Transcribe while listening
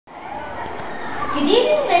Good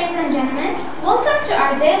evening, ladies and gentlemen. Welcome to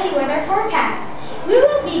our daily weather forecast. We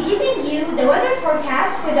will be giving you the weather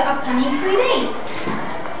forecast for the upcoming 3 days.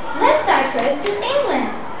 Let's start first with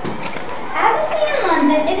England. As you see in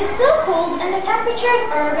London, it is still cold and the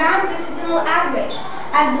temperatures are around the seasonal average,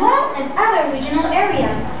 as well as other regional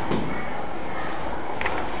areas.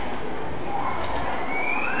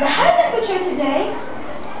 The high temperature today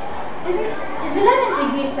is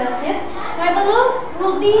 11 degrees Celsius, while the low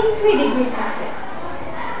will be 3 degrees Celsius.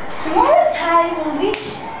 Tomorrow's high will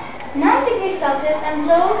reach 9 degrees Celsius and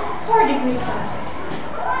low 4 degrees Celsius.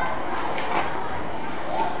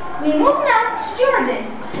 We move now to Jordan,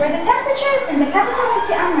 where the temperatures in the capital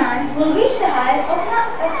city Amman will reach the high of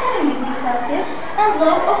 7 degrees Celsius and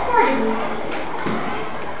low of 4 degrees Celsius.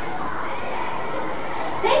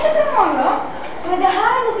 Same to tomorrow, where the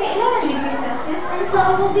high will be 11 degrees Celsius and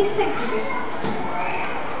low will be 6 degrees Celsius.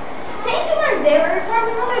 Same to Wednesday, where we find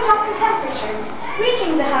another drop in temperatures,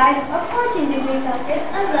 reaching the highs of 14 degrees Celsius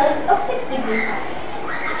and lows of 6 degrees Celsius.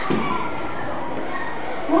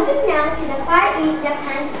 Moving now to the far east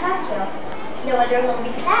Japan, Tokyo. The weather will be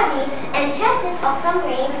cloudy and chances of some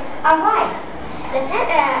rain are high. The high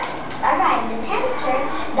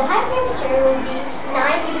temperature will be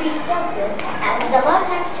 9 degrees Celsius and the low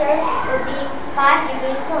temperature will be 5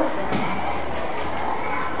 degrees Celsius.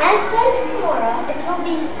 And same to tomorrow, it will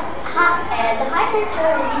be hot. The high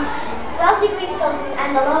temperature will be 12 degrees Celsius and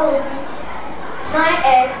the low will be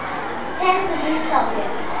 10 degrees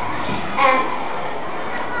Celsius.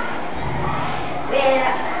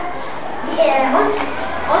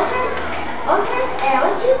 On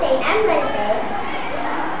Tuesday and Wednesday,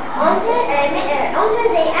 on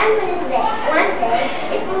Thursday and Wednesday,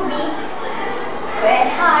 it will be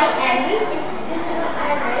high and reach its seasonal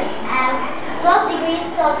average at 12 degrees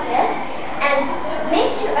Celsius. And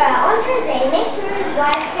on Thursday, make sure you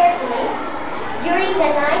drive carefully during the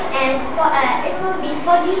night, and it will be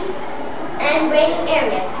foggy and rainy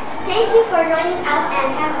areas. Thank you for joining us and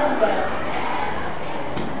have a good day.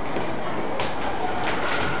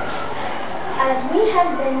 As we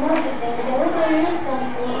have been noticing, the weather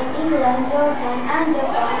recently in England, Jordan and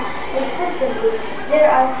Japan respectively,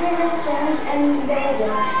 there are serious changes in the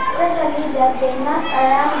weather, especially that they not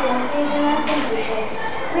around the seasonal temperatures.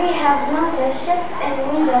 We have noticed shifts in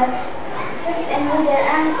weather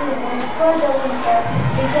and seasons. For the winter,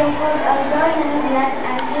 became cold and dry in England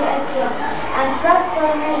and UK, and frost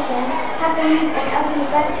formation happening in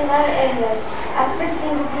agricultural areas,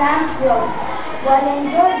 affecting plant growth. While in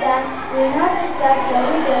Jordan, we noticed that the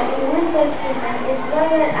weather in winter season is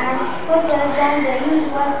drier and hotter than the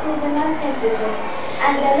usual seasonal temperatures,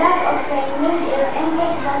 and the lack of rain made it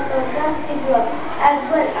impossible for grass to grow, as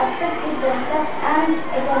well affected the stocks and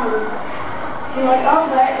economy.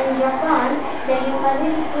 Moreover, in Japan, the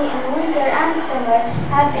humidity in winter and summer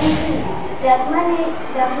have increased, that many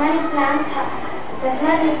plants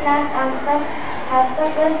and stocks have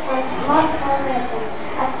suffered from smog formation,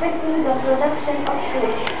 affecting the production of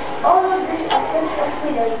food. All of these effects of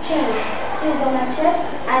weather change, seasonal shift,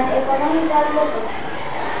 and economical losses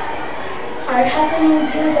are happening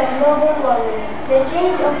due to global warming. The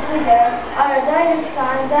change of weather are a direct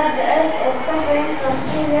sign that the Earth is suffering from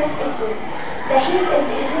serious issues. The heat is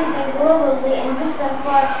increasing globally in different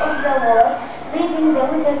parts of the world, leading the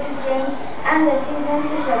weather to change and the season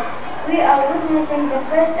to shift. We are witnessing the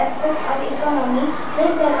first effect on the economy.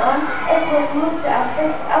 Later on, it will move to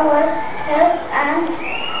affect our health and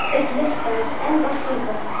existence. End of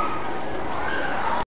figure.